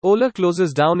Ola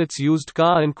closes down its used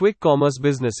car and quick commerce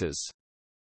businesses.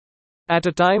 At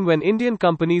a time when Indian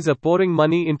companies are pouring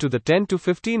money into the 10 to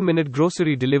 15 minute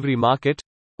grocery delivery market,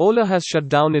 Ola has shut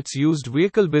down its used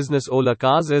vehicle business Ola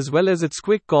Cars as well as its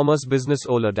quick commerce business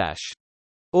Ola Dash.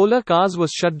 Ola Cars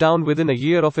was shut down within a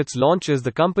year of its launch as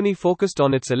the company focused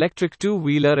on its electric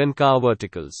two-wheeler and car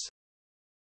verticals.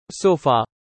 So far,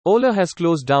 Ola has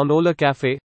closed down Ola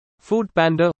Cafe, Food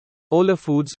Panda, Ola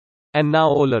Foods, and now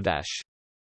Ola Dash.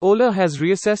 Ola has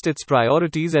reassessed its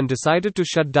priorities and decided to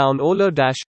shut down Ola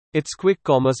Dash, its quick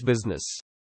commerce business.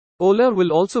 Ola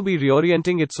will also be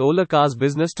reorienting its Ola Cars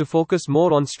business to focus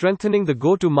more on strengthening the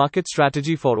go-to-market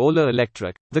strategy for Ola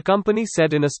Electric, the company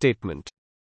said in a statement.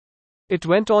 It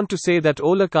went on to say that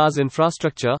Ola Cars'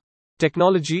 infrastructure,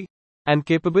 technology, and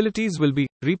capabilities will be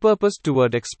repurposed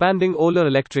toward expanding Ola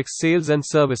Electric's sales and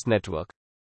service network.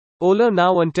 Ola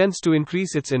now intends to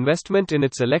increase its investment in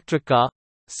its electric car,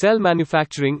 cell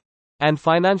manufacturing, and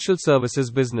financial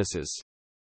services businesses.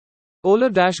 Ola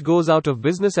Dash goes out of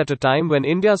business at a time when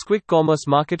India's quick commerce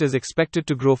market is expected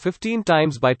to grow 15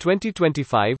 times by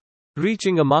 2025,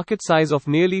 reaching a market size of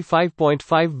nearly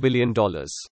 $5.5 billion.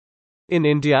 In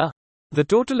India, the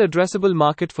total addressable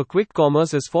market for quick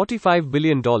commerce is $45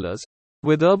 billion,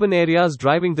 with urban areas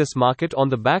driving this market on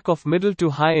the back of middle to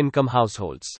high income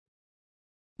households.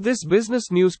 This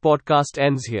business news podcast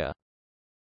ends here.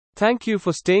 Thank you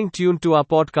for staying tuned to our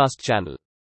podcast channel.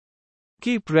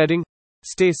 Keep reading,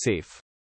 stay safe.